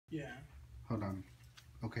Yeah. Hold on.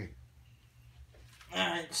 Okay.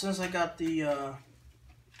 Alright, since I got the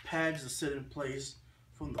pads to sit in place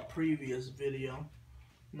from the previous video,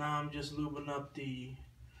 now I'm just lubing up the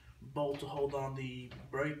bolt to hold on the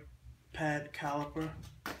brake pad caliper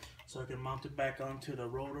so I can mount it back onto the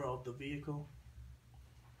rotor of the vehicle.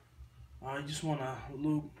 I just want to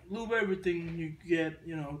lube everything you get.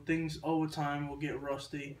 You know, things over time will get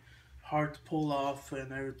rusty, hard to pull off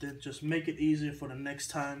and everything. Just make it easier for the next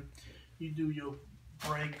time you do your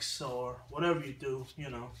brakes or whatever you do,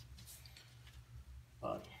 you know.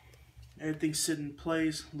 But everything's sitting in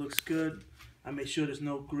place, looks good. I make sure there's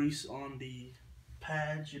no grease on the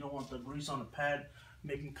pads. You don't want the grease on the pad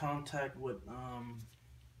making contact with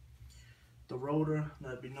the rotor.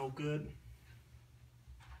 That'd be no good.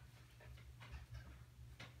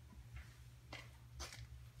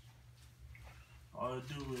 All I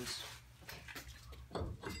do is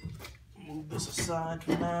move this aside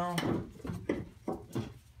for now.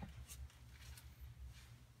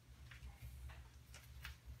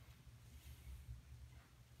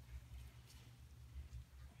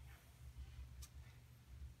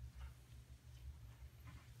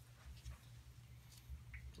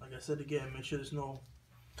 Like I said again, make sure there's no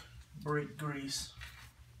brake grease.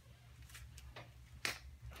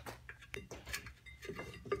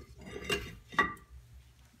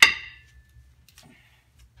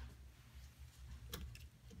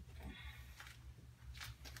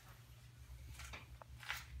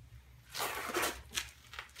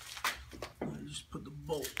 Just put the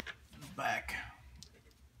bolt in the back.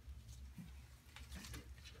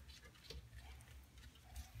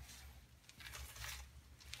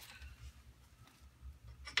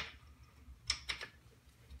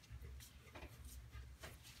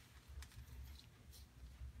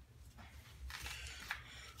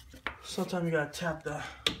 Sometimes you gotta tap the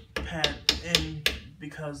pad in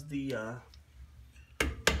because the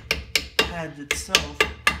pad itself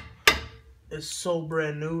is so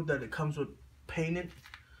brand new that it comes with painted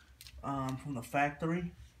from the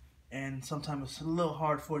factory, and sometimes it's a little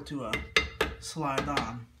hard for it to slide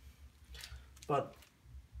on. But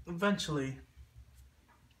eventually,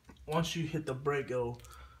 once you hit the brake, it'll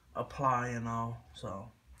apply and all. So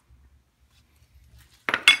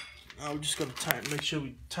we're just gonna make sure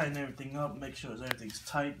we tighten everything up, make sure everything's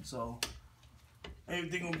tight, so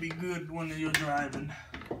everything will be good when you're driving.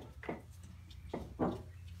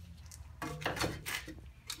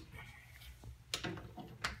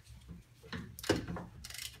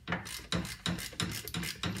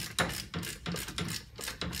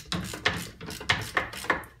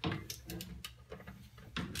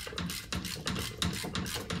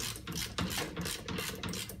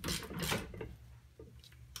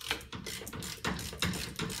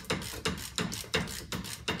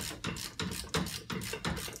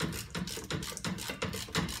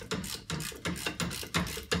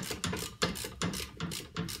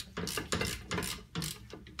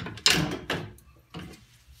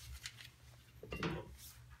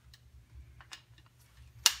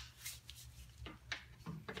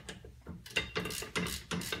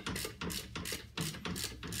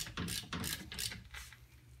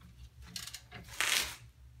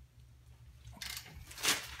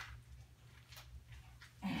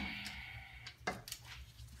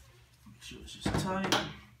 It's just tight.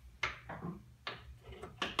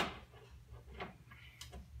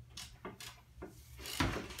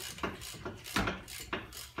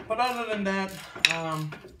 But other than that,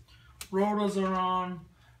 rotors are on,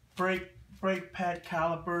 brake pad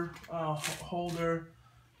caliper holder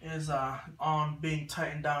is on, being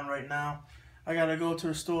tightened down right now. I gotta go to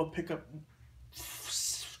the store, pick up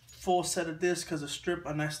full set of this because of strip,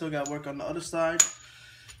 and I still gotta work on the other side.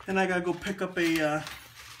 And I gotta go pick up a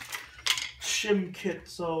shim kit,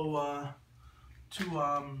 so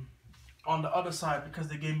on the other side, because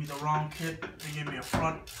they gave me the wrong kit. They gave me a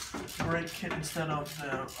front brake kit instead of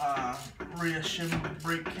the rear shim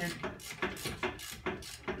brake kit.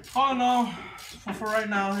 Oh no, for right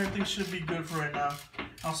now, everything should be good for right now.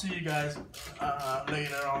 I'll see you guys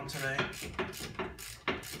later on today.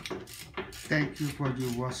 Thank you for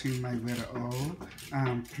you watching my video.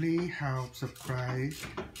 Please help subscribe,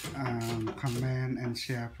 comment and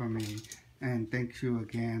share for me. And thank you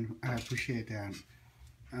again. I appreciate that.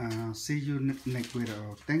 See you next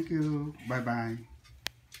video. Thank you. Bye bye.